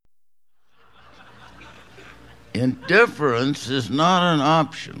Indifference is not an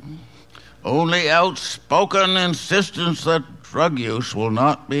option. Only outspoken insistence that drug use will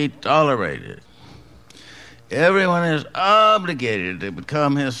not be tolerated. Everyone is obligated to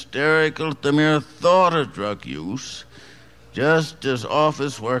become hysterical at the mere thought of drug use, just as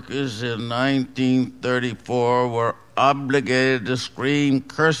office workers in 1934 were obligated to scream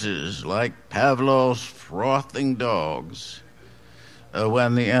curses like Pavlov's frothing dogs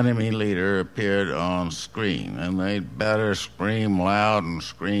when the enemy leader appeared on screen, and they'd better scream loud and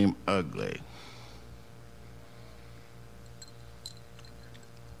scream ugly.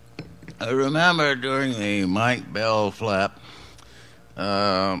 I remember during the Mike Bell flap,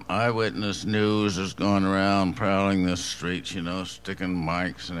 eyewitness news was going around prowling the streets, sticking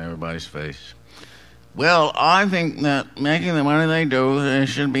mics in everybody's face. Well, I think that making the money they do, they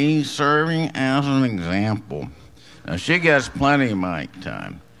should be serving as an example. Now, she gets plenty of mic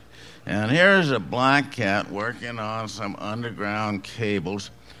time. And here's a black cat working on some underground cables,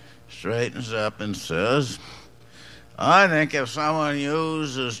 straightens up and says, I think if someone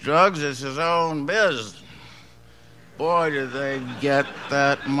uses drugs, it's his own business. Boy, did they get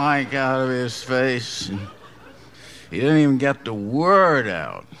that mic out of his face. He didn't even get the word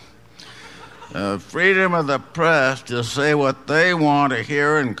out. Freedom of the press to say what they want to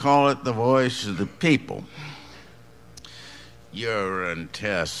hear and call it the voice of the people. Urine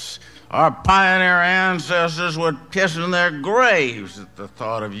tests. Our pioneer ancestors would piss in their graves at the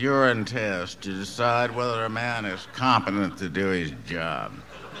thought of urine tests to decide whether a man is competent to do his job.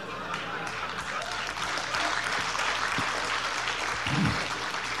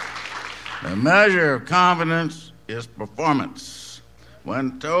 The measure of competence is performance.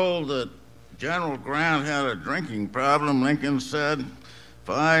 When told that General Grant had a drinking problem, Lincoln said,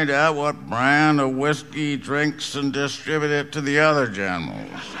 find out what brand of whiskey he drinks and distribute it to the other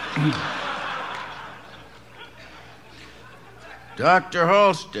generals. Dr.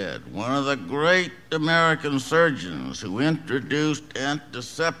 Halstead, one of the great American surgeons who introduced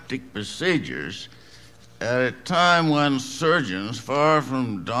antiseptic procedures at a time when surgeons, far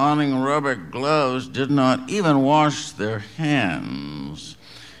from donning rubber gloves, did not even wash their hands,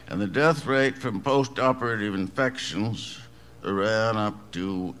 and the death rate from post-operative infections ran up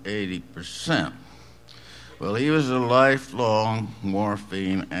to 80%. Well, he was a lifelong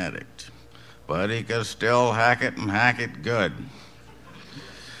morphine addict, but he could still hack it and hack it good.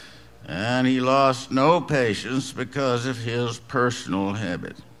 And he lost no patience because of his personal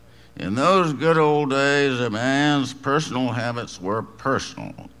habit. In those good old days, a man's personal habits were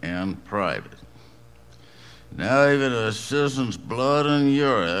personal and private. Now even a citizen's blood and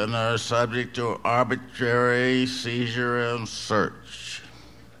urine are subject to arbitrary seizure and search.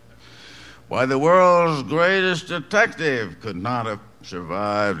 Why, the world's greatest detective could not have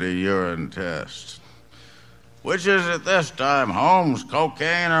survived a urine test. Which is it this time, Holmes,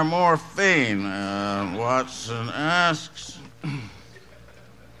 cocaine or morphine? Watson asks.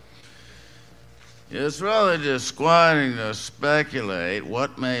 It's rather disquieting to speculate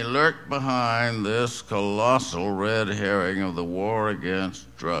what may lurk behind this colossal red herring of the war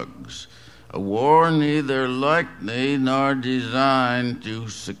against drugs, a war neither likely nor designed to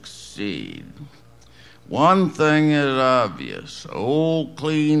succeed. One thing is obvious. Old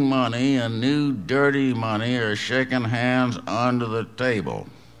clean money and new dirty money are shaking hands under the table.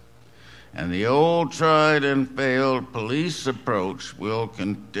 And the old tried and failed police approach will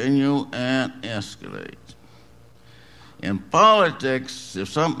continue and escalate. In politics, if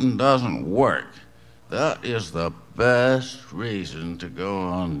something doesn't work, that is the best reason to go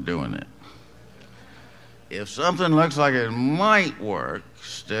on doing it. If something looks like it might work,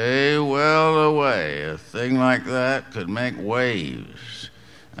 stay well away. A thing like that could make waves.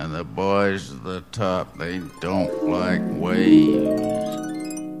 And the boys at the top, they don't like waves.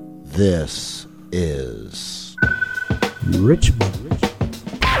 This is Richmond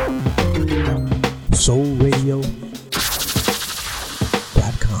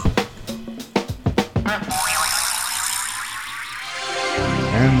SoulRadio.com.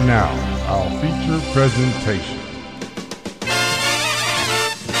 And now, our feature presentation.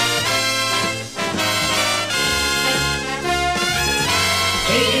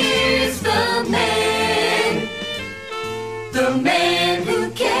 Here's the man who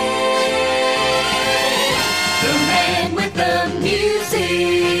cares, the man with the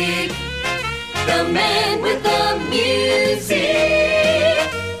music, the man with the music.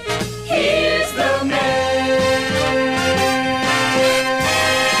 Here's the man.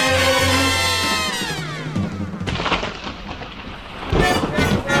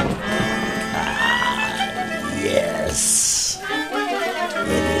 yes.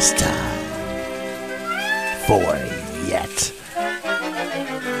 It is time for yet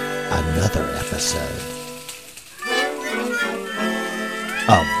another episode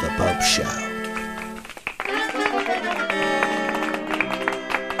of The Bopst Show.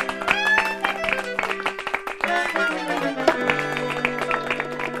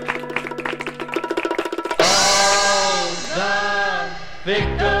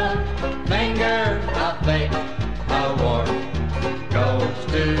 Fickle finger of fate award goes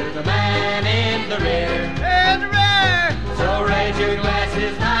to the man in the rear. In the rear! So raise your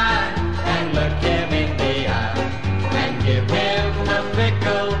glasses high and look him in the eye and give him the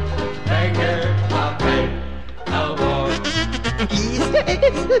fickle finger of fate award.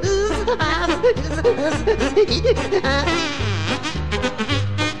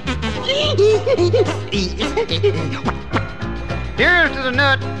 Here's to the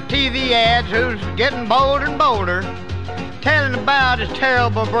nut in TV ads who's getting bolder and bolder, telling about his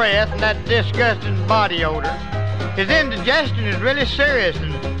terrible breath and that disgusting body odor. His indigestion is really serious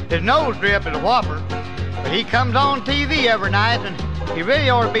and his nose drip is a whopper. But he comes on TV every night and he really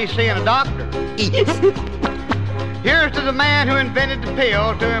ought to be seeing a doctor. Here's to the man who invented the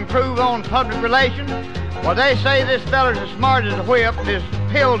pill to improve on public relations. Well, they say this feller's as smart as a whip and his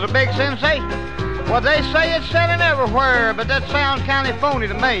pill's a big sensation. Well, they say it's selling everywhere, but that sounds kind of phony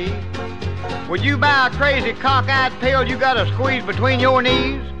to me. Would you buy a crazy cockeyed pill you gotta squeeze between your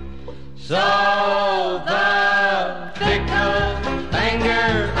knees? So the fickle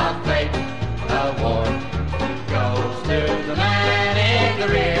finger of fate award goes to the man in the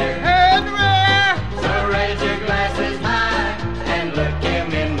rear. In the rear! So raise your glasses high and look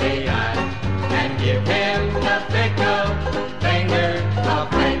him in the eye and give him the fickle finger of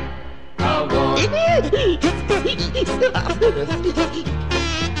fate award.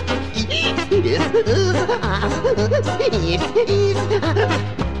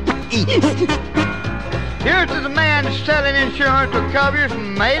 Here's to the man that's selling insurance with coverage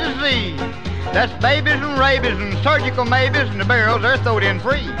from A to Z. That's babies and rabies and surgical maybes and the barrels they're throwed in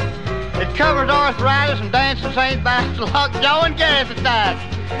free. It covers arthritis and dancing St. Bastille, lockjaw and gas attacks.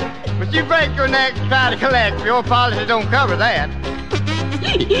 But you break your neck and try to collect, your policy don't cover that.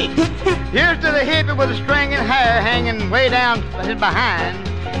 Here's to the hippie with the string and hair hanging way down his behind.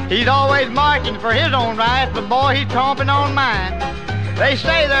 He's always marching for his own rights, but boy, he's tromping on mine. They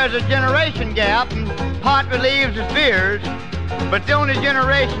say there's a generation gap and pot relieves his fears, but the only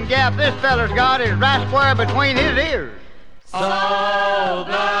generation gap this feller's got is right square between his ears. So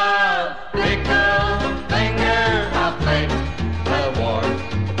the fickle finger of fate award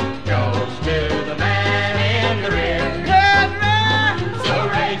goes to the man in the rear. So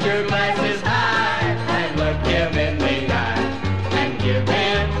raise your glasses high and look him in the eye and give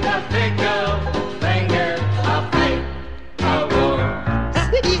him the fickle finger of fate award.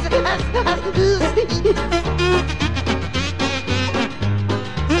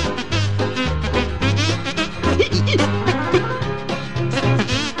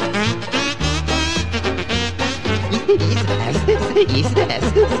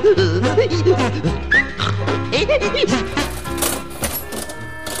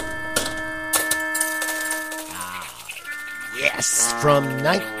 Yes, from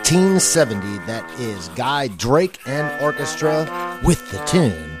 1970, that is Guy Drake and Orchestra with the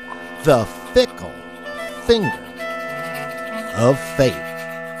tune The Fickle Finger of Fate.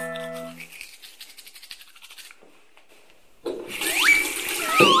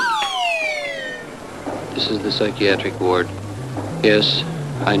 This is the psychiatric ward. Yes,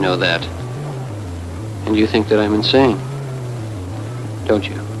 I know that. And you think that I'm insane, don't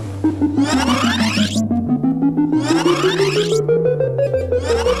you?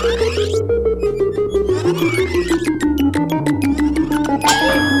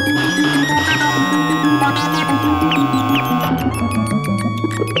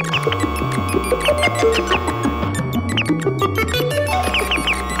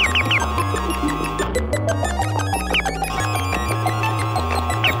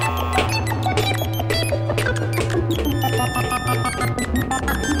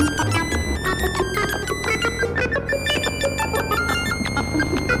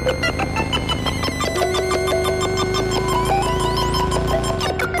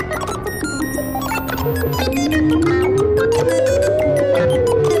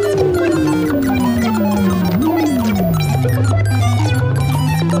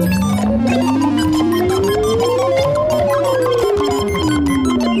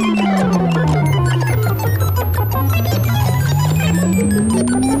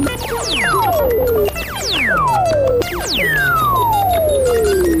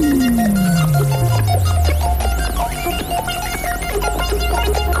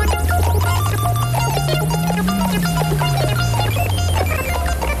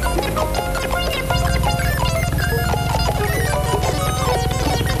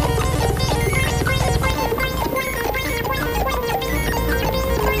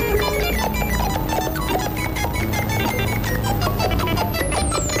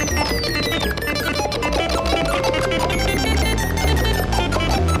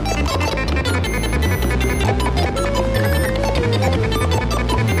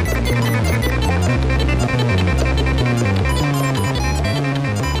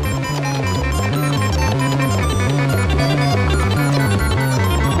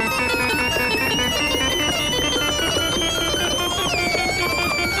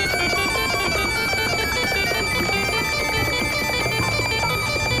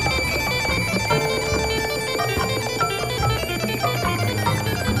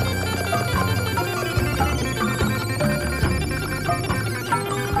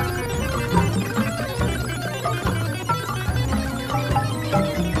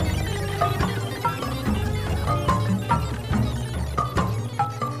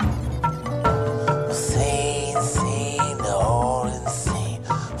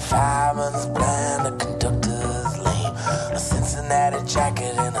 fireman's blind, a conductor's lame, a Cincinnati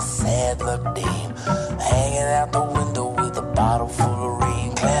jacket and a sad luck dame, hanging out the window with a bottle full of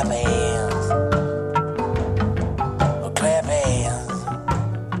rain. Clap hands, clap hands,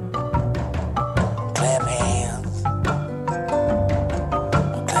 clap hands,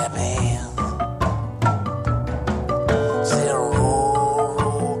 clap hands. Say roll,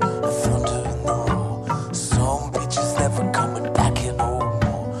 roll in front of the road. Some bitches never coming back here no more.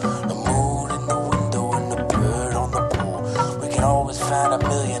 The moon in the window and the bird on the pole. We can always find a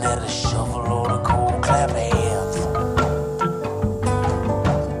million at a shovel or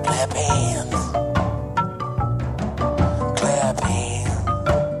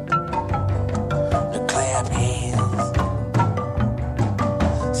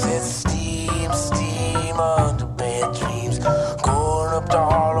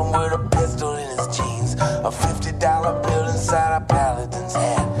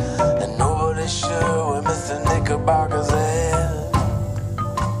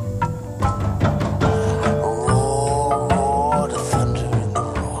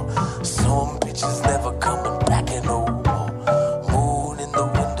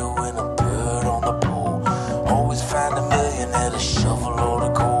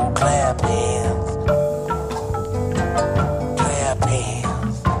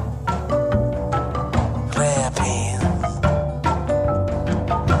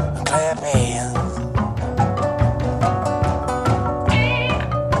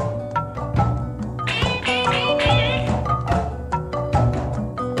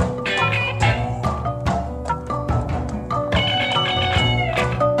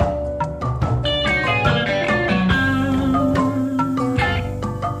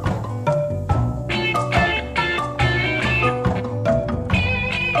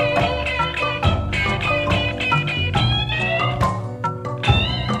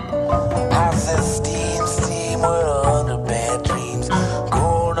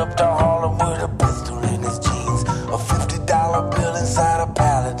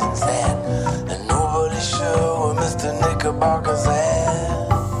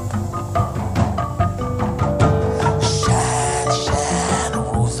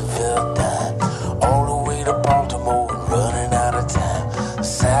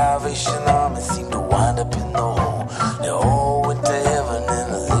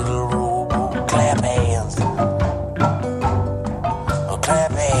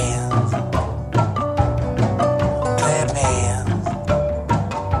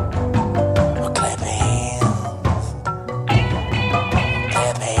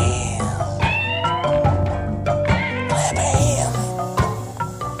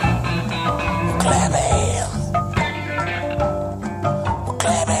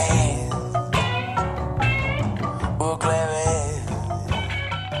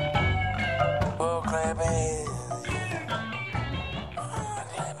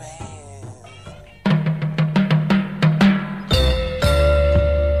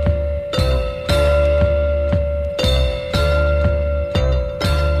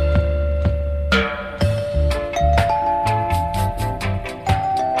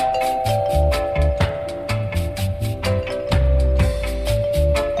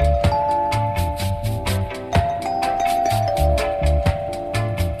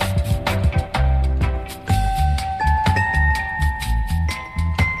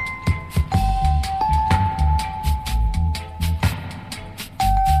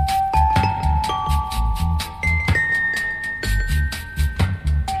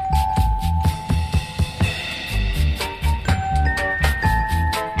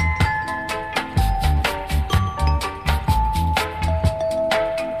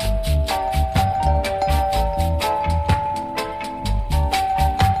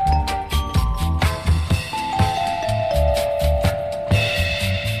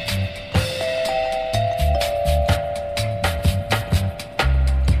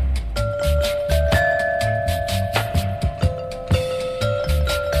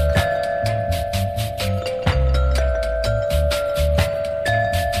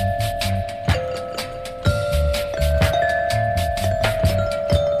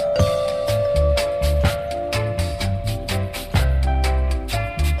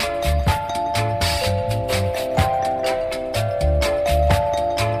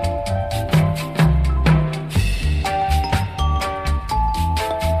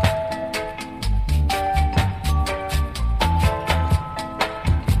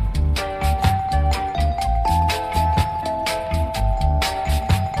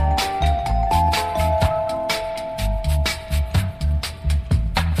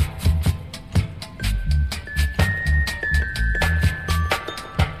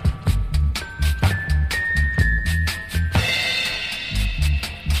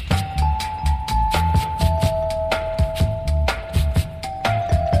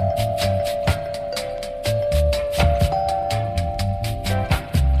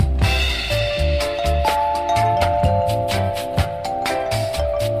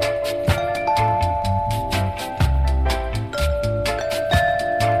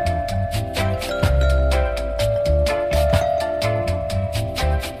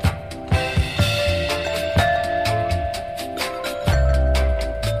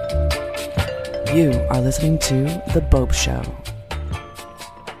You are listening to The Bopst Show.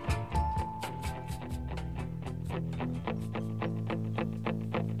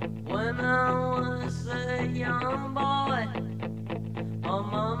 When I was a young boy, my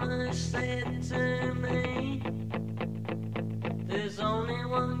mama said to me, there's only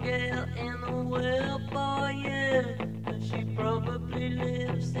one girl in the world for you, and she probably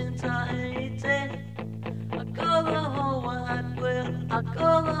lives in Tahiti. I go the whole wide world, I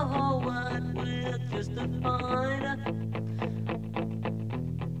go the whole wide world just to find her.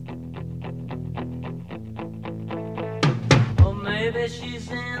 Or maybe she's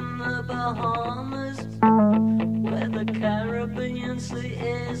in the Bahamas, where the Caribbean Sea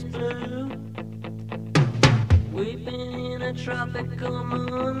is blue. We've been in a tropical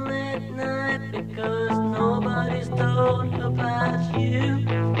moonlit night because nobody's told about you.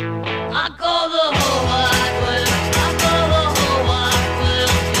 I go the whole wide world, I go the whole wide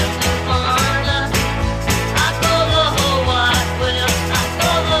world just to find her. I go the whole wide world, I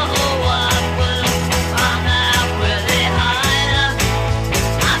go the whole wide world to find out where they hide her.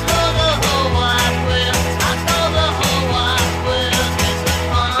 I go the whole wide world, I go the whole wide world just to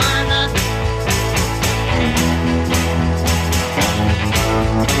find her.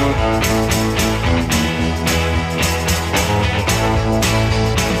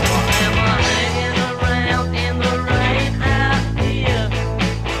 Am I hanging around in the rain out here,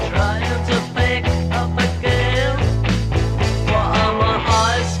 trying to pick up a girl? Or are my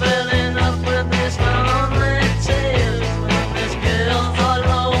eyes filling up with these lonely tears when there's girls all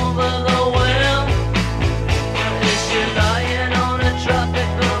over the world? Or is she lying on a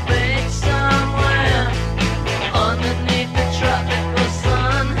tropical beach somewhere, underneath the tropical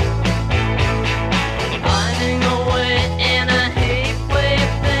sun, finding a way in a heat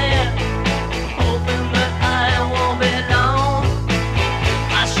wave there, hoping that I won't be long?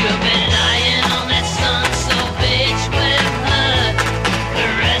 I should be lying on that sun-soaked beach with her,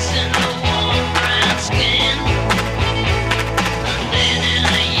 caressing the warm brown skin. And then in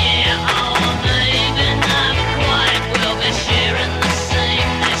a year or maybe not quite, we'll be sharing the same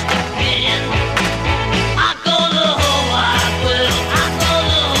nest again. I go the whole wide world, I go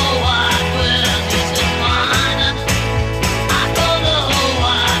the whole wide world just to find her. I go the whole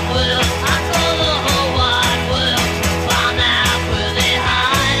wide world, I go the whole wide world to find out where they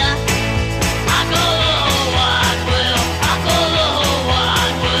hide her. I go the whole wide world, I go the whole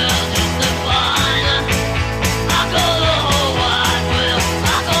wide world just to find her. I go the whole wide world,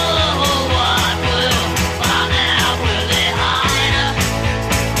 I go the whole wide world to find out where they hide her.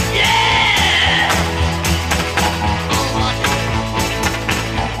 Yeah!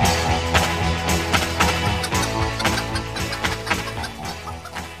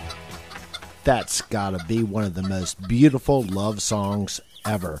 That's gotta be one of the most beautiful love songs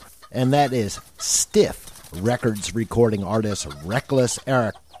ever. And that is Stiff Records recording artist Reckless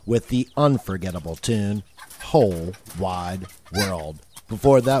Eric with the unforgettable tune Whole Wide World.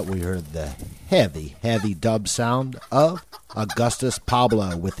 Before that, we heard the heavy, heavy dub sound of Augustus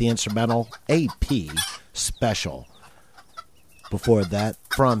Pablo with the instrumental AP Special. Before that,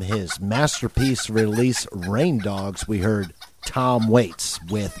 from his masterpiece release Rain Dogs, we heard Tom Waits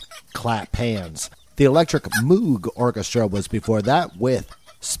with Clap Hands. The Electric Moog Orchestra was before that with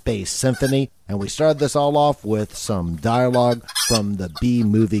Space Symphony, and we started this all off with some dialogue from the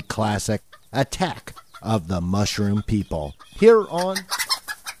B-movie classic Attack of the Mushroom People. Here on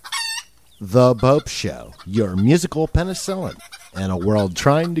The Bopst Show, your musical penicillin in a world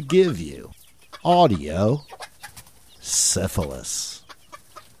trying to give you audio syphilis.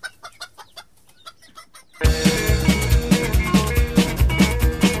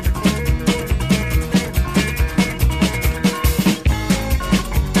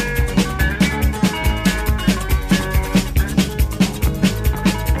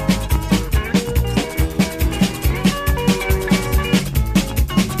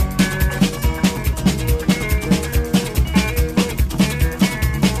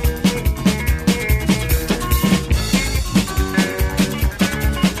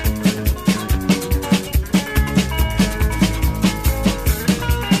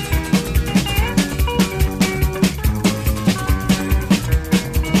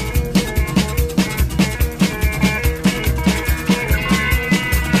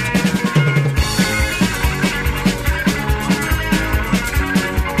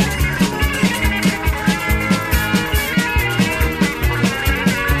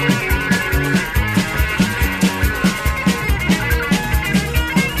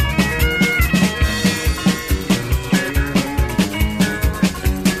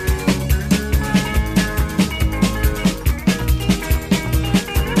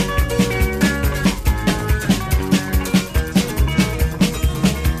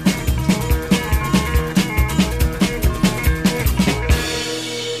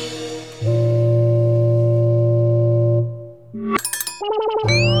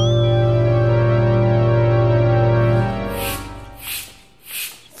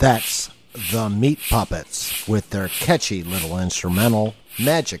 That's the Meat Puppets with their catchy little instrumental,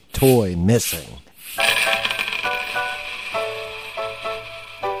 Magic Toy Missing.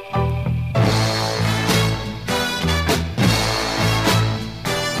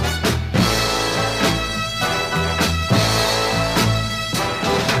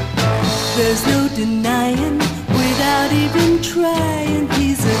 There's no denying, without even trying,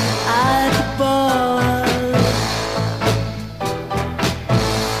 he's an oddball.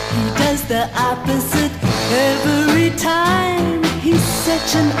 He does the opposite every time, he's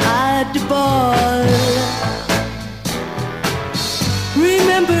such an oddball.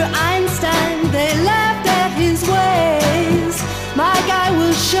 Remember Einstein, they laughed at his ways. My guy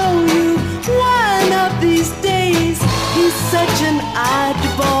will show you one of these days, he's such an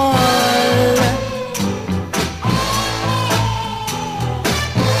oddball.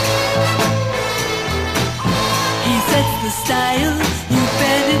 He sets the style, you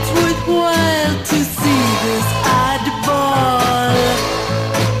bet it's worthwhile to see this oddball.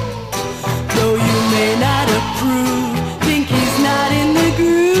 Though you may not approve, think he's not in the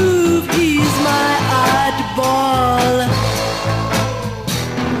groove, he's my oddball.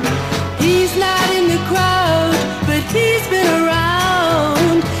 He's not in the crowd, but he's been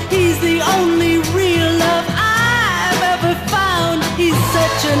around. He's the only real love I've ever found. He's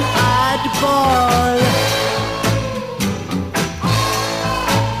such an oddball.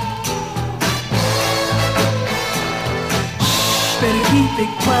 Shh, better keep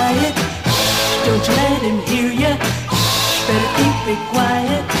it quiet. Shh, don't you let him hear ya. Shh, better keep it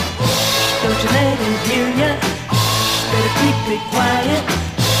quiet. Shh, don't you let him hear ya. Shh, better keep it quiet.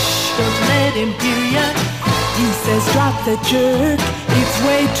 Don't let him hear ya. He says drop the jerk, it's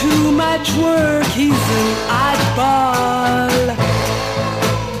way too much work. He's an oddball.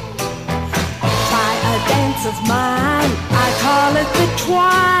 Try a dance of mine, I call it the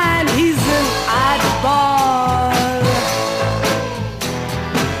twine. He's an oddball.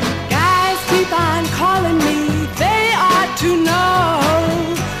 Guys keep on calling me, they ought to know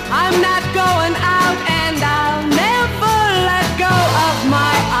I'm not going out and I'll never let go of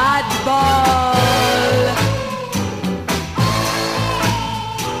my oddball.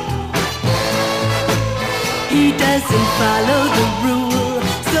 He doesn't follow the rule,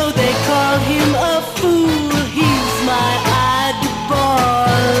 so they call him a fool. He's my oddball.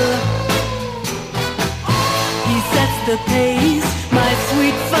 He sets the pace, my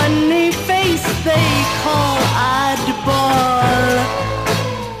sweet funny face they call oddball.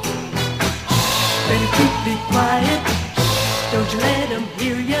 Shh, better keep it quiet. Shh, don't you let him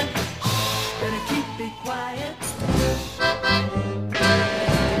hear ya. Shh, better keep it quiet.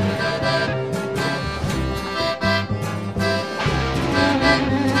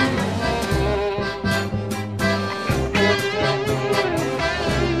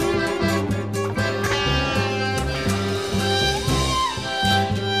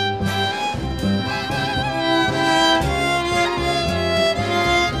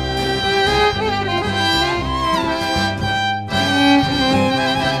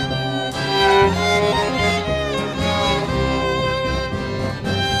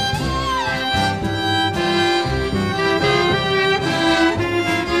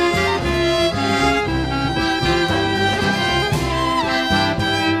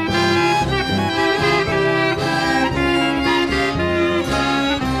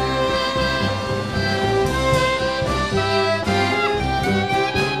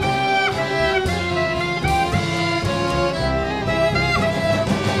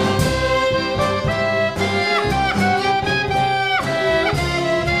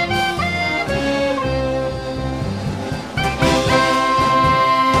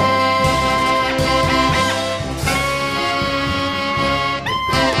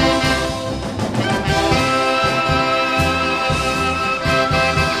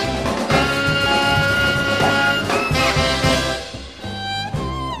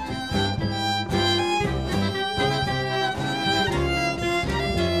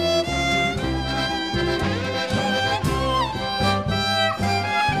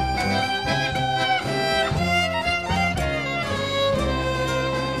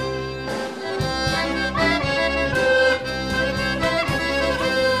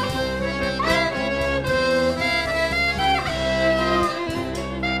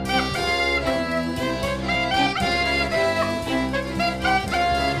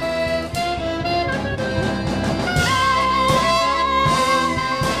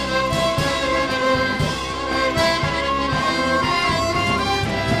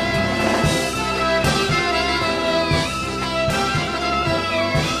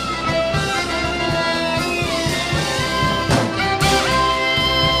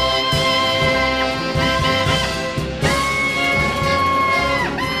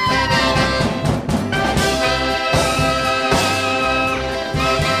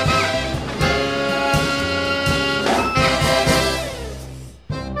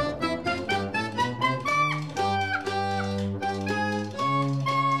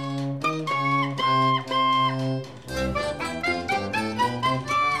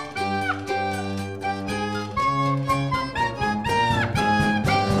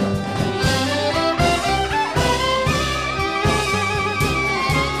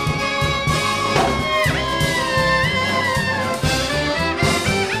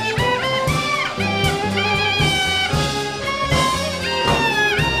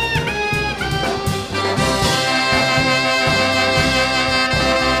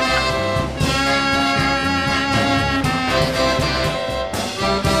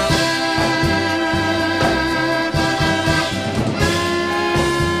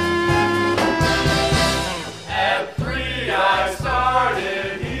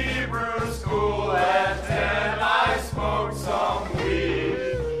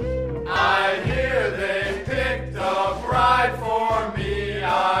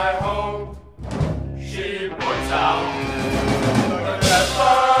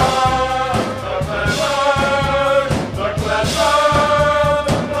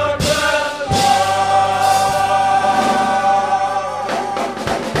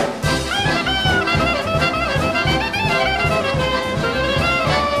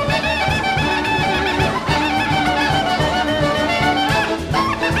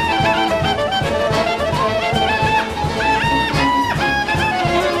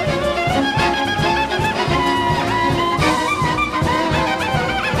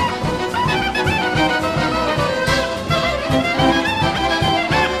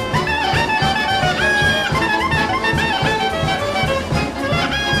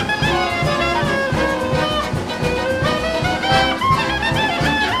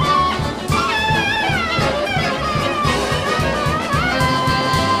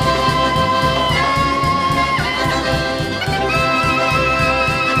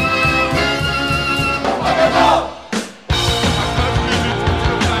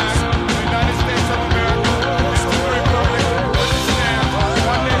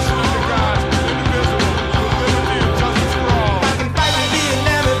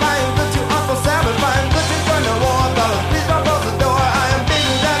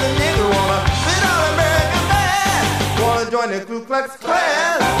 join the Ku Klux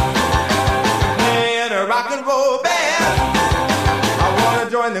Klan, play in a rock and roll band. I wanna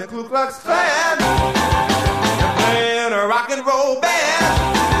join the Ku Klux Klan, play in a rock and roll band.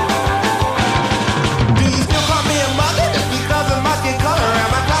 Do you still call me a mother just because of my skin color?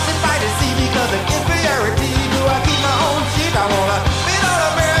 Am I classified as C because of inferiority? Do I keep my own sheep? I wanna be an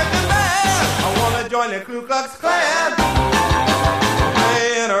American man. I wanna join the Ku Klux Klan,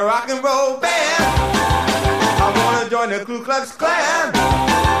 play in a rock and roll band. I wanna join the Ku Klux Klan,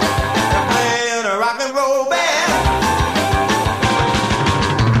 play in a rock and roll band.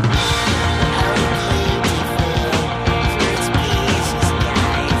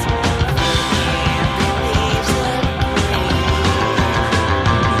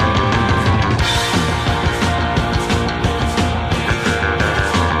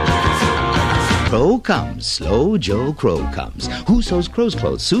 Crow comes, Slow Joe Crow comes. Who sews crow's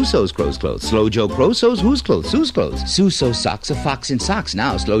clothes? Sue sews crow's clothes. Slow Joe Crow sews whose clothes? Sue's clothes. Sue sews socks, a fox in socks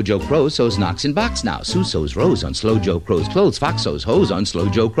now. Slow Joe Crow sews knocks in box now. Sue sews rose on Slow Joe Crow's clothes. Fox sews hose on Slow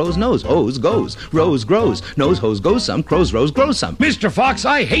Joe Crow's nose. Hose goes, rose grows, nose hose goes some, crow's rose grows some. Mr. Fox,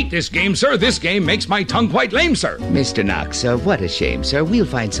 I hate this game, sir. This game makes my tongue quite lame, sir. Mr. Knox, sir, what a shame, sir. We'll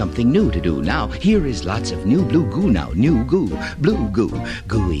find something new to do now. Here is lots of new blue goo now. New goo, blue goo,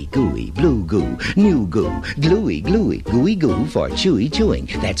 gooey, gooey, blue goo, new goo. Gluey, gluey, gooey goo for chewy chewing.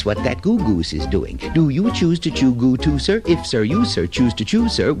 That's what that goo goose is doing. Do you choose to chew goo too, sir? If, sir, you, sir, choose to chew,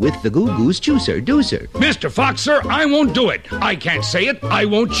 sir, with the goo goose, chew, sir, do, sir. Mr. Fox, sir, I won't do it. I can't say it. I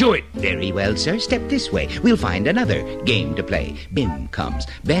won't chew it. Very well, sir. Step this way. We'll find another game to play. Bim comes,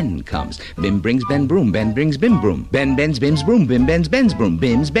 Ben comes. Bim brings Ben broom. Ben brings Bim broom. Ben bends Bim's broom. Bim bends Ben's broom.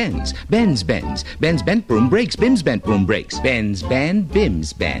 Bim's bends. Ben's bends. Ben's bent broom breaks. Bim's bent broom breaks. Ben's band.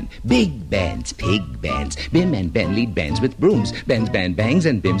 Bim's band. Big bands. Pig bands. Bim and Ben lead bands with brooms. Ben's band bangs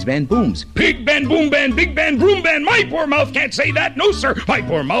and Bim's band booms. Pig band, boom band, big band, broom band. My poor mouth can't say that. No, sir. My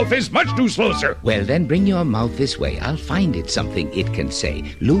poor mouth is much too slow, sir. Well, then bring your mouth this way. I'll find it something it can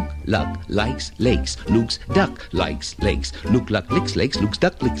say. Luke Luck likes lakes. Luke's duck likes lakes. Luke Luck licks lakes. Luke's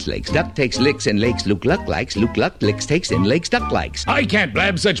duck licks lakes. Duck takes licks in lakes. Luke Luck likes. Luke Luck licks takes in lakes. Duck likes. I can't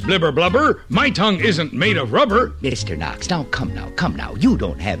blab such blibber blubber. My tongue isn't made of rubber. Mr. Knox, now come now, come now. You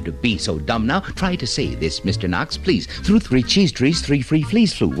don't have to be so dumb now. Try to say this, Mr. Knox, please. Through 3 cheese trees, 3 free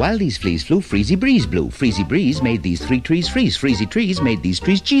fleas flew. While these fleas flew, freezy breeze blew. Freezy breeze made these 3 trees freeze. Freezy trees made these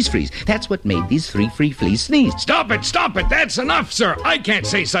trees cheese freeze. That's what made these 3 free fleas sneeze. Stop it, stop it. That's enough, sir. I can't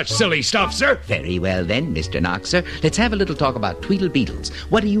say such silly stuff, sir. Very well then, Mr. Knox, sir. Let's have a little talk about Tweedlebeetles.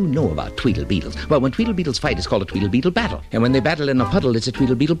 What do you know about Tweedlebeetles? Well, when Tweedlebeetles fight, it's called a Tweedlebeetle battle. And when they battle in a puddle, it's a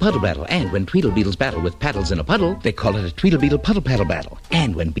Tweedlebeetle puddle battle. And when Tweedlebeetles battle with paddles in a puddle, they call it a Tweedlebeetle puddle paddle battle.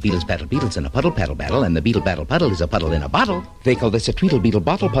 And when beetles battle beetles in a puddle paddle battle, and the beetle battle puddle is a puddle in a bottle, they call this a Tweedlebeetle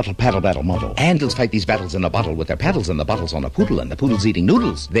bottle puddle paddle battle model. And beetles fight these battles in a bottle with their paddles and the bottles on a poodle, and the poodle's eating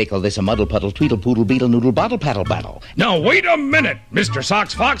noodles. They call this a muddle puddle tweedle poodle beetle noodle bottle paddle battle. Now wait a minute, Mr.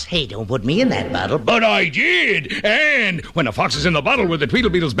 Sox Fox. Hey, don't put me in that bottle. But I did. And when a fox is in the bottle where the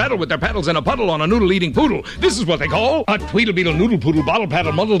Tweedlebeetles battle with their paddles in a puddle on a noodle-eating poodle, this is what they call a Tweedlebeetle noodle poodle bottle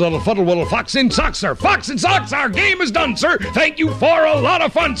paddle muddle duddle fuddle wuddle fox in socks, sir. Fox in socks, our game is done, sir. Thank you for a lot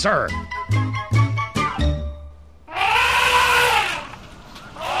of fun, sir.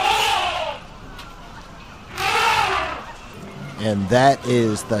 And that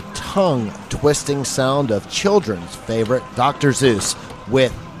is the tongue-twisting sound of children's favorite Dr. Seuss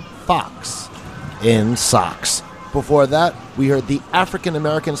with Fox in Socks. Before that, we heard the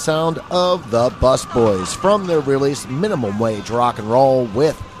African-American sound of the Bus Boys from their release Minimum Wage Rock and Roll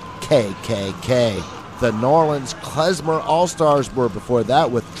with KKK. The New Orleans Klezmer All-Stars were before that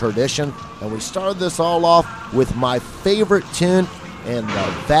with Tradition, and we started this all off with my favorite tune in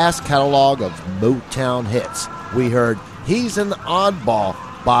the vast catalog of Motown hits. We heard He's an Oddball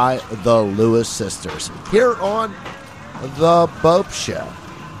by the Lewis Sisters here on The Bopst Show,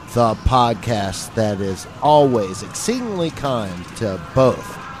 the podcast that is always exceedingly kind to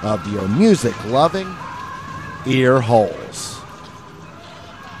both of your music-loving ear holes.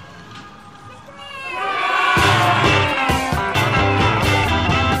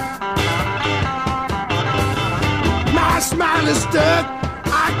 My smile is stuck.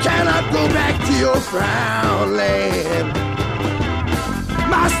 I cannot go back to your frown land.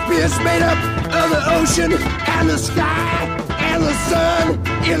 My spirit's made up of the ocean and the sky and the sun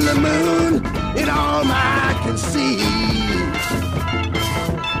and the moon and all I can see.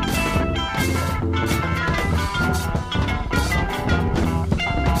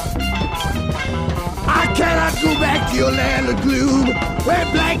 I cannot go back to your land of gloom where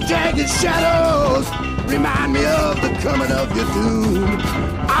black jagged shadows remind me of the coming of your doom.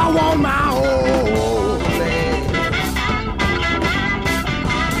 I want my own land.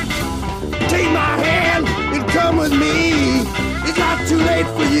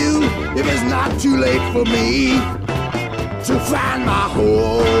 too late for me to find my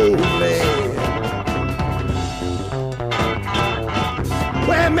homeland.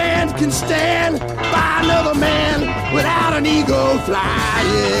 Where man can stand by another man without an ego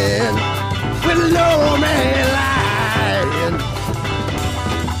flying, with no man lying,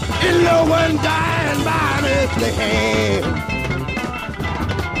 and no one dying by an earthly hand.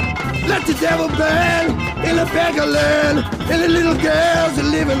 Let the devil burn, and the beggar learn, and the little girls that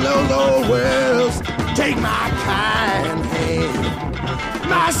live in those old worlds take my kind hand.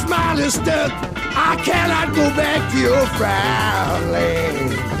 My smile is stuck, I cannot go back to your frown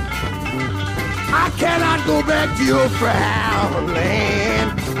land. I cannot go back to your frown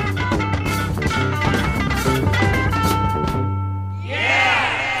land.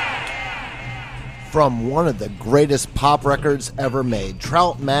 From one of the greatest pop records ever made,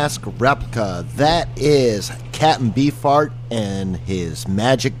 Trout Mask Replica, that is Captain Beefheart and his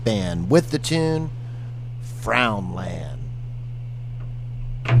Magic Band with the tune Frownland.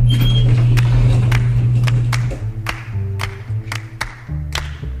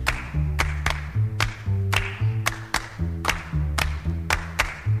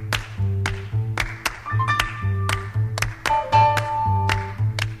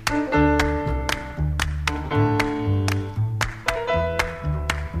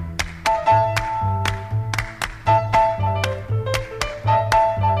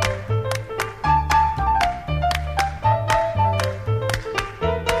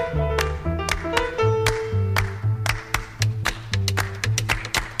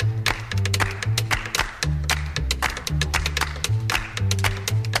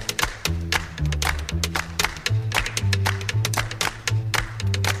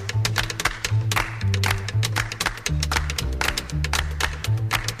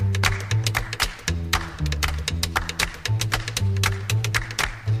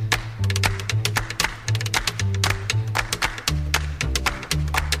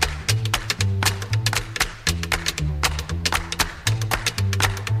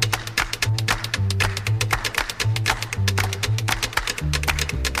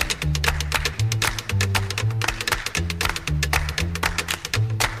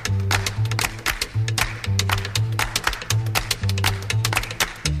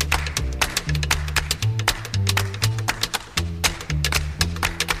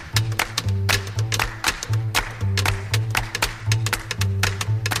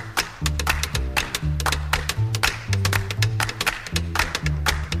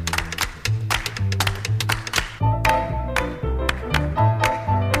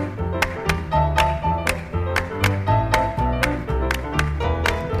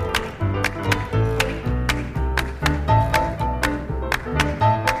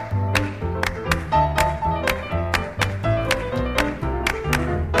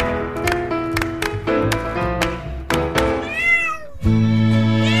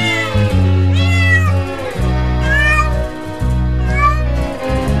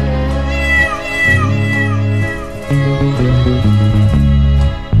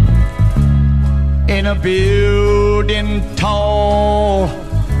 In a building tall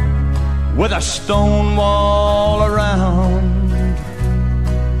with a stone wall around,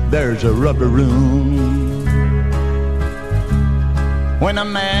 there's a rubber room. When a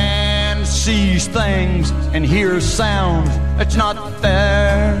man sees things and hears sounds that's not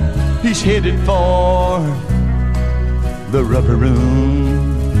there, he's headed for the rubber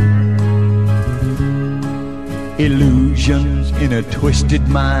room. Illusions in a twisted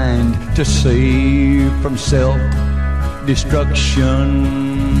mind to save from self-destruction.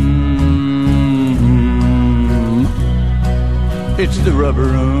 It's the rubber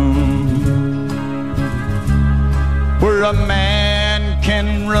room, where a man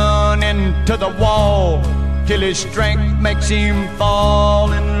can run into the wall till his strength makes him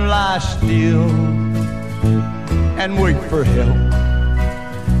fall and lie still and wait for help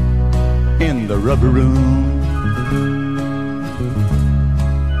in the rubber room.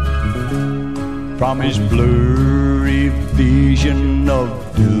 From his blurry vision of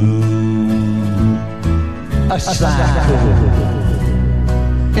doom, a cycle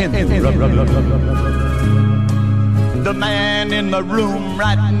in the rubber room. The man in the room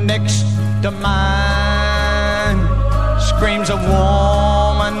right next to mine screams a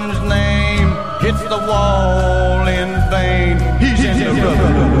woman's name, hits the wall in vain. He's in the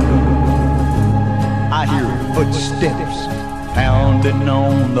rubber room. I hear footsteps pounding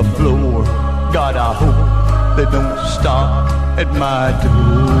on the floor. God, I hope they don't stop at my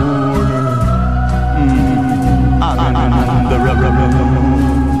door. I'm in the rubber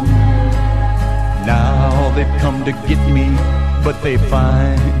room. Now they've come to get me, but they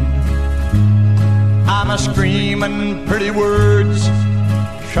find I'm screaming pretty words,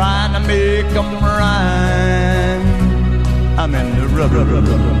 trying to make them rhyme. I'm in the rubber.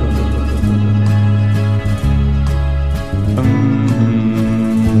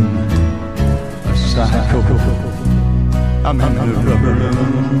 A psycho. I'm in the rubber.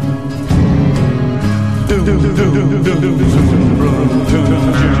 The rubber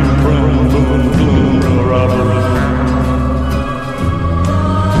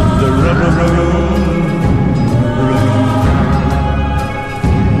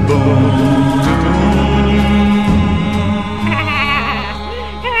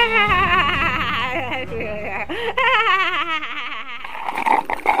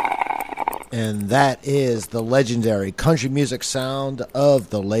And that is the legendary country music sound of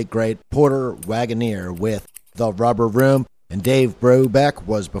the late great Porter Wagoner with The Rubber Room. And Dave Brubeck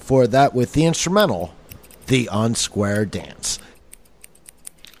was before that with the instrumental, The Unsquare Dance.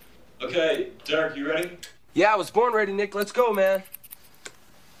 Okay, Derek, you ready? Yeah, I was born ready, Nick. Let's go, man.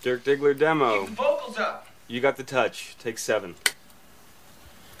 Dirk Diggler demo. Keep the vocals up. You got the touch. Take 7.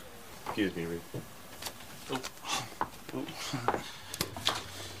 Excuse me, Reed.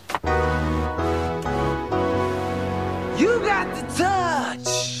 You got the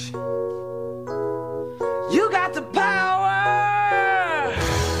touch. You got the power.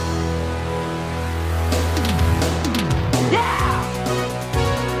 Yeah.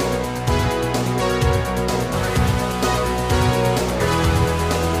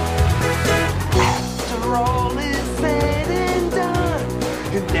 After all is said and done,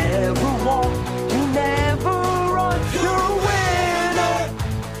 you never walk, you never run. You're a winner.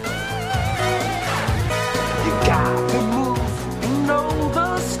 You got to move, you know the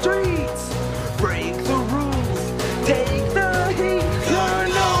streets. Break the rules, take the heat. You're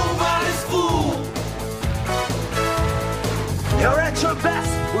nobody's fool. You're at your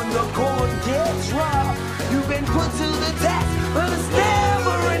best when the going gets rough. You've been put to the test, but it's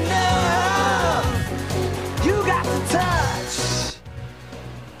never enough. You got the touch.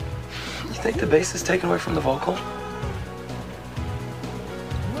 You think the bass is taken away from the vocal?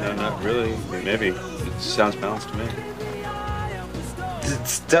 No, not really. Maybe. It sounds balanced to me.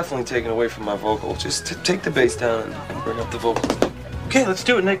 It's definitely taken away from my vocal. Just take the bass down and bring up the vocal. Okay, let's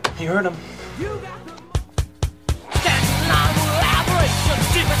do it, Nick. You heard him.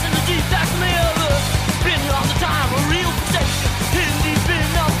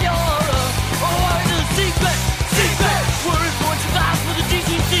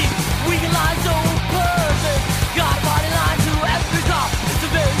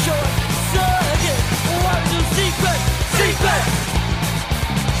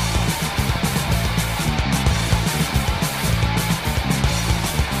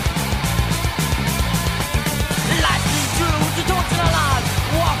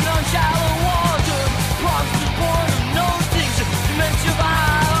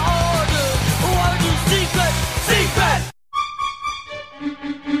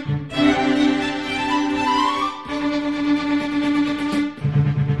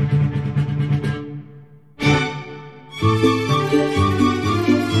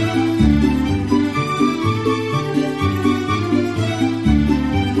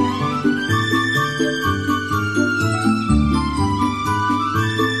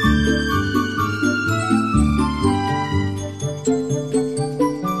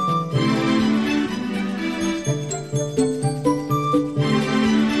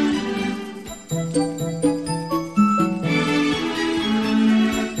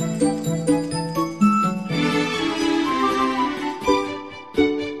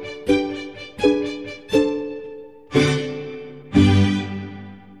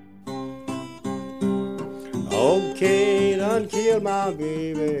 Okay, done killed my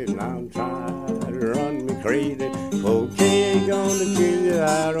baby, now I'm trying to run me crazy. Okay, gonna kill you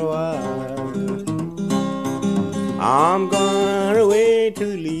out a while. I'm gonna wait to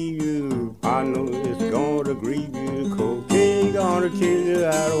leave you. I know it's gonna grieve you. Okay, gonna kill you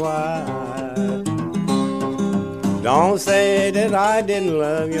out a while. Don't say that I didn't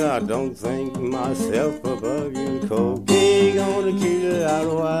love you. I don't think myself above you. Okay, gonna kill you out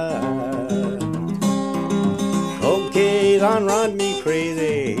a while. Okay, done run me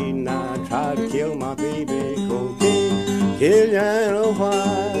crazy. Now I try to kill my baby. Cocaine, kill you in a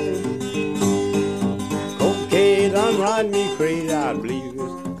while. Cocaine done run me crazy. I believe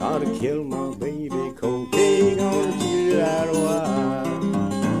it's gonna kill my baby. Cocaine gonna kill you out a while.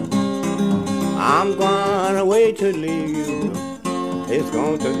 I'm gonna wait to leave you. It's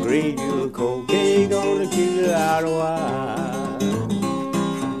gonna grieve you. Cocaine gonna kill you out a while.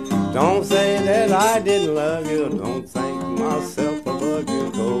 Don't say that I didn't love you. Don't think myself above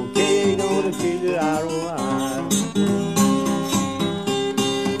you. Cocaine gonna kill you out a while.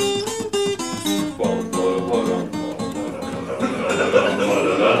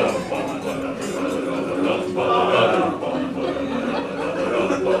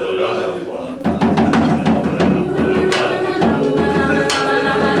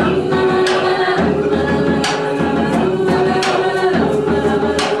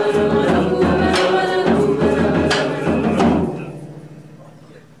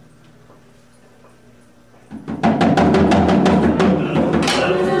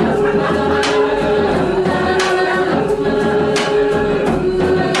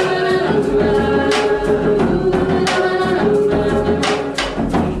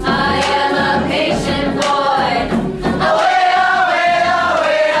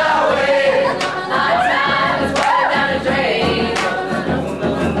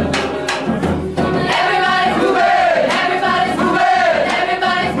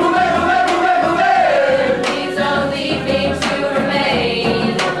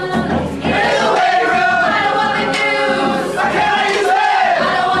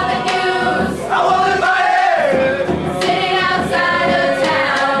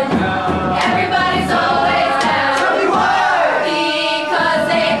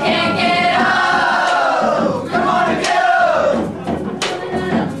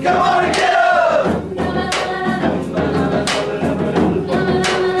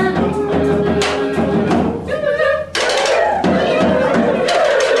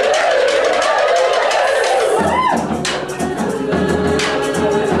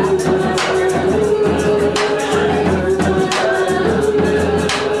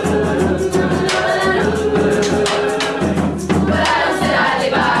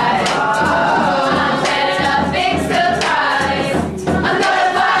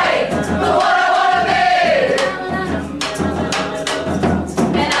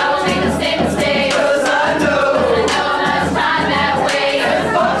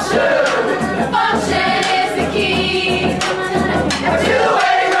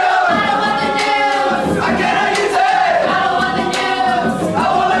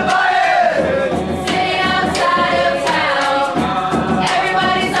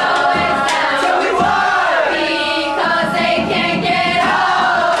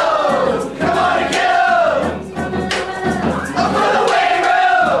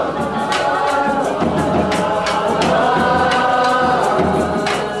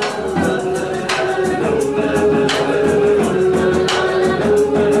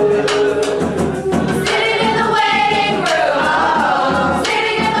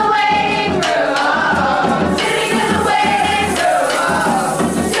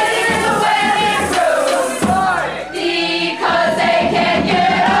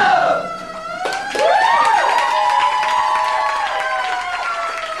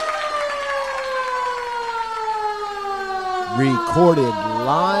 Recorded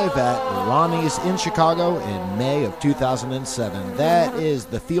live at Ronnie's in Chicago in May of 2007. That is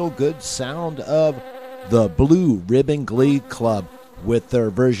the feel-good sound of the Blue Ribbon Glee Club with their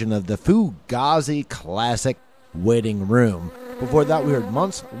version of the Fugazi classic Waiting Room. Before that, we heard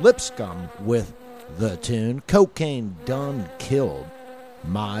Months Lipscomb with the tune Cocaine Done Killed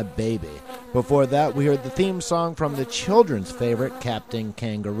My Baby. Before that, we heard the theme song from the children's favorite Captain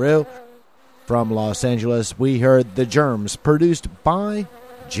Kangaroo. From Los Angeles, we heard The Germs, produced by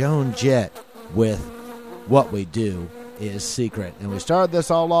Joan Jett with What We Do Is Secret. And we started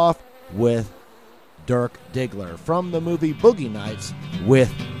this all off with Dirk Diggler from the movie Boogie Nights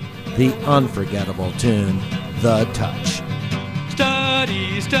with the unforgettable tune, The Touch.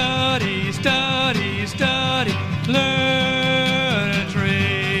 Study, study, study, study, learn a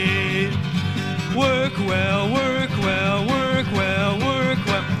trade. Work well, work well, work well, work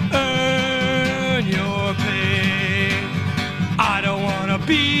well, earn your pay. I don't want to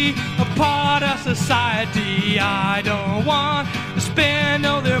be a part of society. I don't want to spend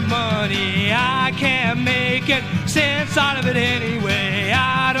all their money. I can't make it sense out of it anyway.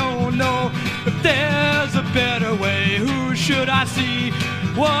 I don't know if there's a better way. Who should I see?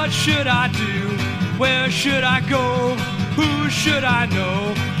 What should I do? Where should I go? Who should I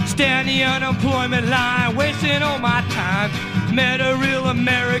know? Stand the unemployment line, wasting all my time. Met a real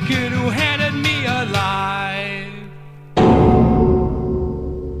American who handed me a lie.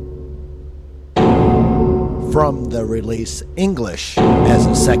 From the release English as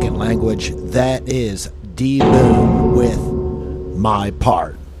a Second Language, that is D. Boone with My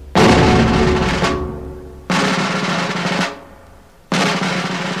Part.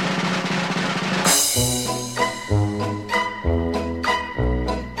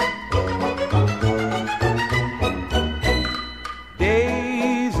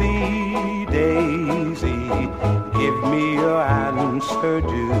 Daisy, Daisy, give me your answer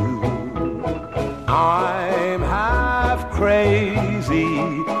due. I'm half crazy,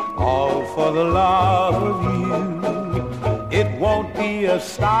 all for the love of you. It won't be a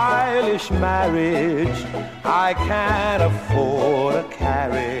stylish marriage, I can't afford a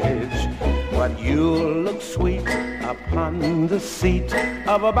carriage, but you'll look sweet upon the seat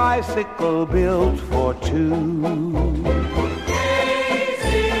of a bicycle built for two.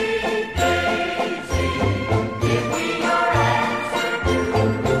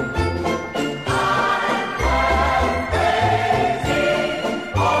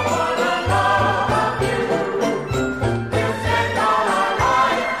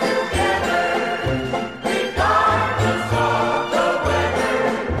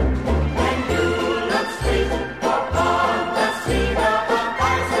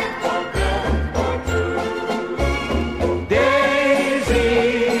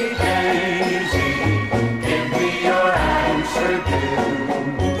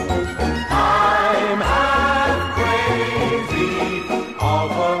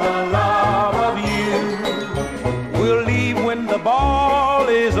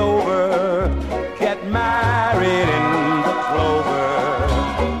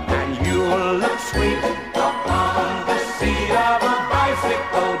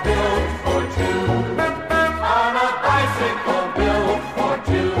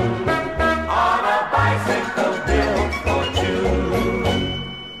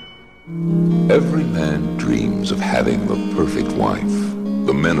 Every man dreams of having the perfect wife.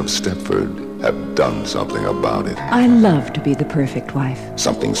 The men of Stepford have done something about it. I love to be the perfect wife.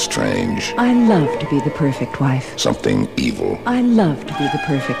 Something strange. I love to be the perfect wife. Something evil. I love to be the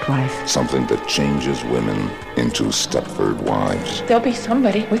perfect wife. Something that changes women into Stepford wives. There'll be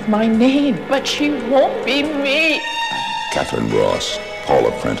somebody with my name, but she won't be me. Catherine Ross,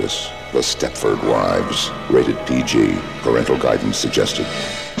 Paula Prentice, The Stepford Wives. Rated PG. Parental guidance suggested.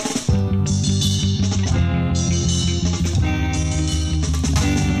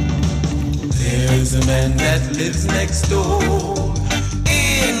 There's a man that lives next door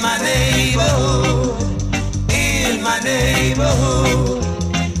in my neighborhood, in my neighborhood.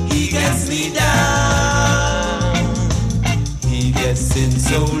 He gets me down. He gets in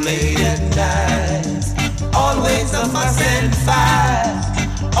so late at night. Always a fuss and fight.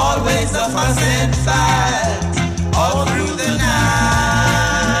 Always a fuss and fight. All through the night.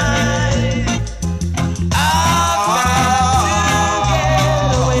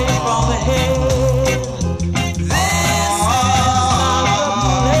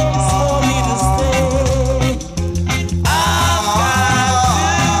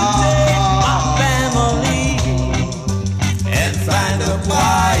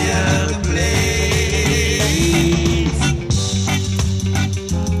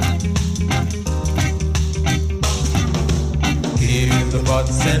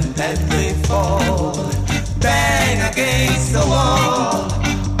 And they fall, bang against the wall,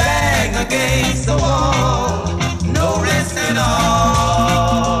 bang against the wall, no rest at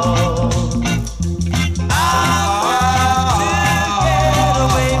all. I've got to get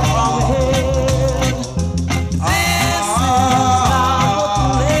away from here. This is not a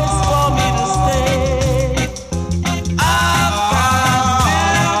place for me to stay. I've got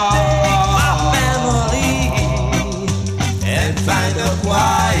to take my family and find a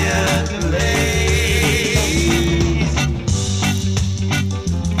quiet place.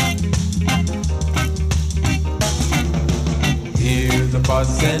 Hear the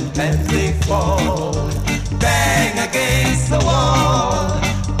fuss and pants they fall, bang against the wall,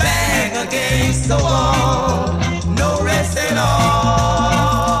 bang against the wall, no rest at all.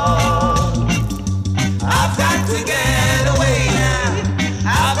 I've got to get away now.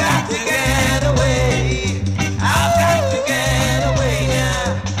 I've got to get away. I've got to get away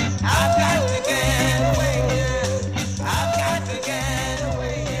now. I've got to get away now. I've got to get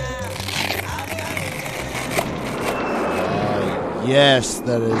away now. Yes,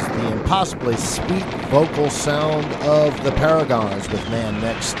 that is the impossibly sweet vocal sound of the Paragons with Man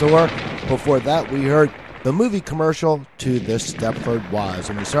Next Door. Before that, we heard the movie commercial to the Stepford Wives.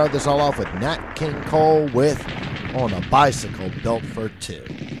 And we started this all off with Nat King Cole with On a Bicycle Built for Two.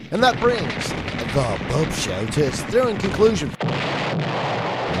 And that brings the Bopst Show to its thrilling conclusion.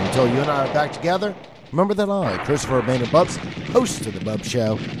 And until you and I are back together, remember that I, Christopher Maynard Bopst, host of the Bopst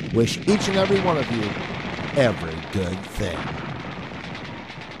Show, wish each and every one of you every good thing.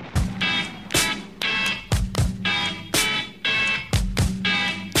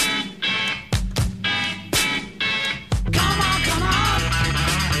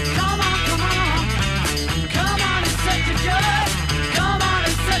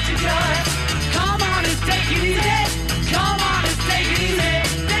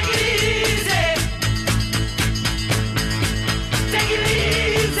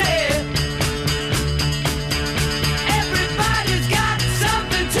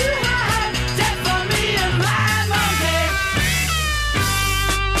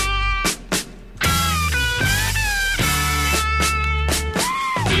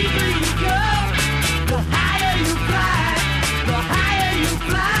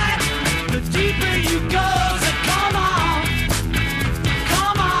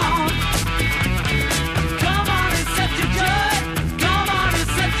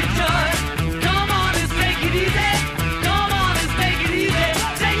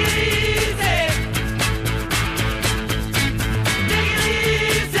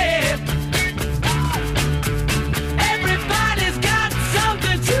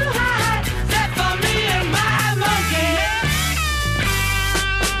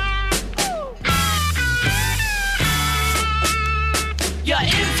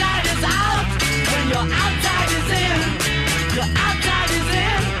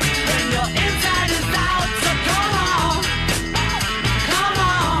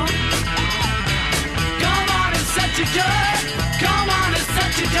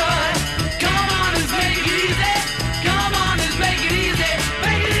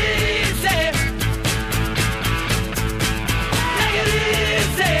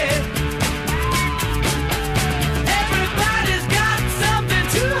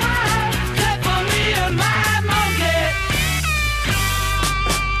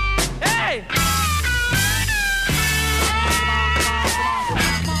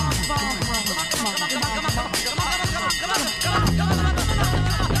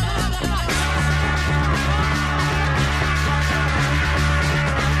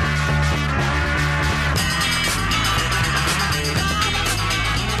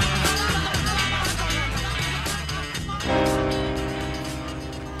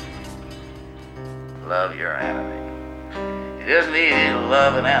 Love your enemy. It isn't easy to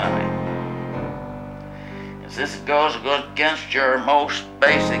love an enemy. as this goes against your most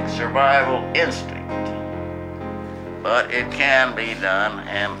basic survival instinct. But it can be done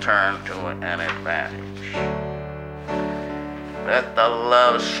and turned to an advantage. Let the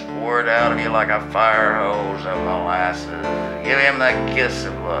love squirt out of you like a fire hose of molasses. Give him the kiss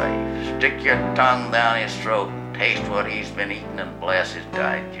of life. Stick your tongue down his throat. Taste what he's been eating and bless his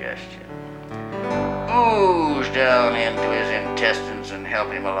digestion. Ooze down into his intestines and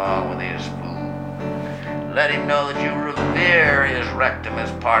help him along with his food. Let him know that you revere his rectum as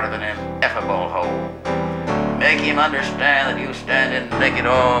part of an ineffable whole. Make him understand that you stand in naked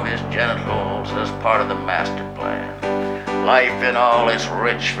awe of his genitals as part of the master plan. Life in all its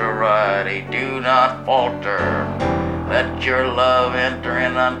rich variety, do not falter. Let your love enter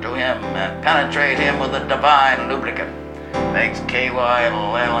in unto him and penetrate him with a divine lubricant. Makes KY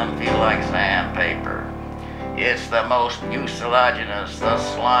and Leland feel like sandpaper. It's the most mucilaginous, the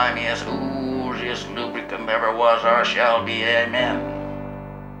slimiest, ooziest lubricant ever was or shall be, amen.